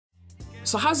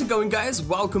So how's it going, guys?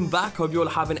 Welcome back. Hope you're all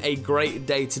having a great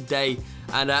day today.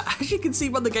 And as you can see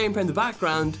by the gameplay in the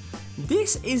background,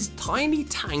 this is Tiny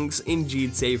Tanks in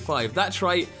GTA 5. That's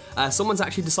right, someone's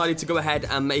actually decided to go ahead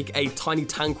and make a Tiny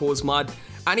Tank Wars mod,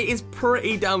 and it is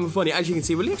pretty damn funny. As you can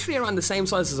see, we're literally around the same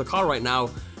size as a car right now,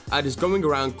 just going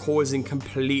around causing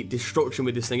complete destruction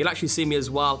with this thing. You'll actually see me as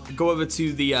well go over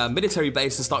to the military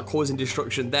base and start causing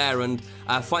destruction there and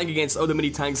fighting against other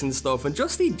mini tanks and stuff. And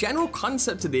just the general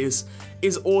concept of this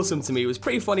is awesome to me. It was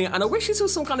pretty funny, and I wish this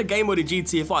was some kind of game mode in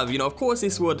GTA 5. You know, of course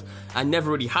this would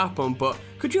never really happen, but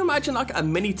could you imagine like a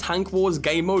mini tank wars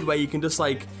game mode where you can just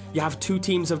like, you have two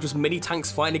teams of just mini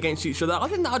tanks fighting against each other? I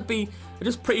think that would be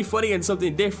just pretty funny and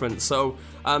something different. So,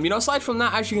 you know, aside from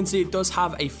that, as you can see, it does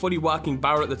have a fully working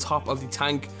barrel at the top of the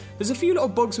tank. There's a few little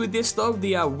bugs with this though.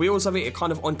 The wheels of it are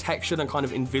kind of untextured and kind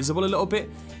of invisible a little bit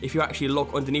if you actually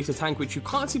look underneath the tank, which you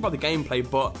can't see by the gameplay.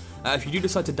 But if you do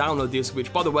decide to download this,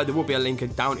 which by the way, there will be a link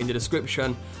down in the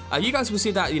description, you guys will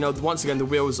see that, you know, once again, the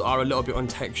wheels are a little bit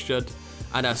untextured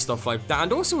and stuff like that.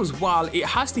 And also as well, it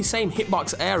has the same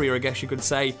hitbox area, I guess you could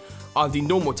say, of the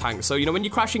normal tank. So, you know, when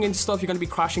you're crashing into stuff, you're going to be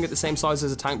crashing at the same size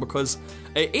as a tank, because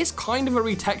it is kind of a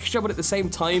retexture, but at the same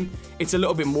time, it's a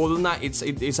little bit more than that.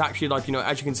 It's actually like, you know,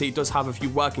 as you can see, it does have a few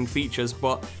working features,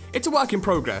 but it's a work in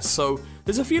progress. So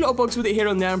there's a few little bugs with it here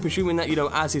and there. I'm presuming that, you know,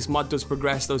 as this mod does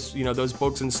progress, those, you know, those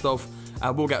bugs and stuff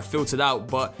will get filtered out.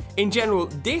 But in general,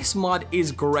 this mod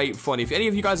is great fun. If any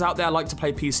of you guys out there like to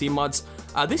play PC mods,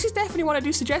 this is definitely what I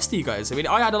do suggest to you guys. I mean,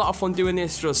 I had a lot of fun doing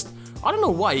this. Just, I don't know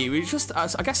why, it was just, I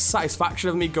guess, satisfaction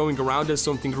of me going around as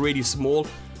something really small,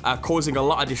 causing a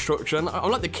lot of destruction. I'm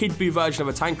like the Kid Buu version of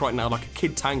a tank right now, like a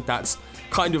kid tank that's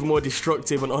kind of more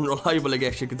destructive and unreliable, I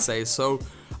guess you could say. So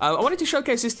I wanted to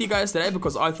showcase this to you guys today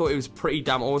because I thought it was pretty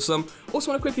damn awesome. Also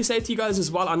want to quickly say to you guys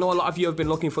as well, I know a lot of you have been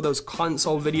looking for those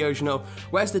console videos, you know,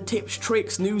 where's the tips,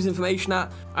 tricks, news, information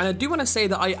at? And I do want to say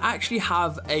that I actually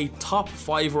have a top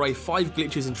 5 or a 5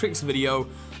 glitches and tricks video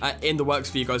in the works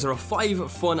for you guys. There are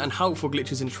 5 fun and helpful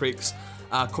glitches and tricks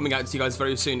coming out to you guys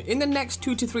very soon. In the next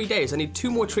 2 to 3 days, I need 2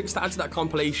 more tricks to add to that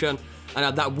compilation,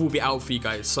 and that will be out for you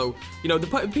guys. So, you know, the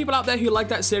people out there who like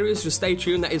that series, just stay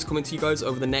tuned. That is coming to you guys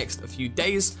over the next few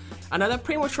days. And that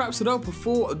pretty much wraps it up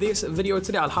for this video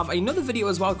today. I'll have another video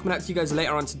as well coming out to you guys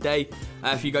later on today,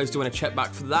 if you guys do want to check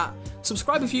back for that.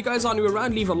 Subscribe if you guys are new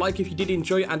around, leave a like if you did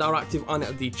enjoy and are active on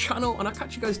the channel, and I'll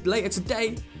catch you guys later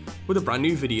today with a brand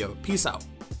new video. Peace out.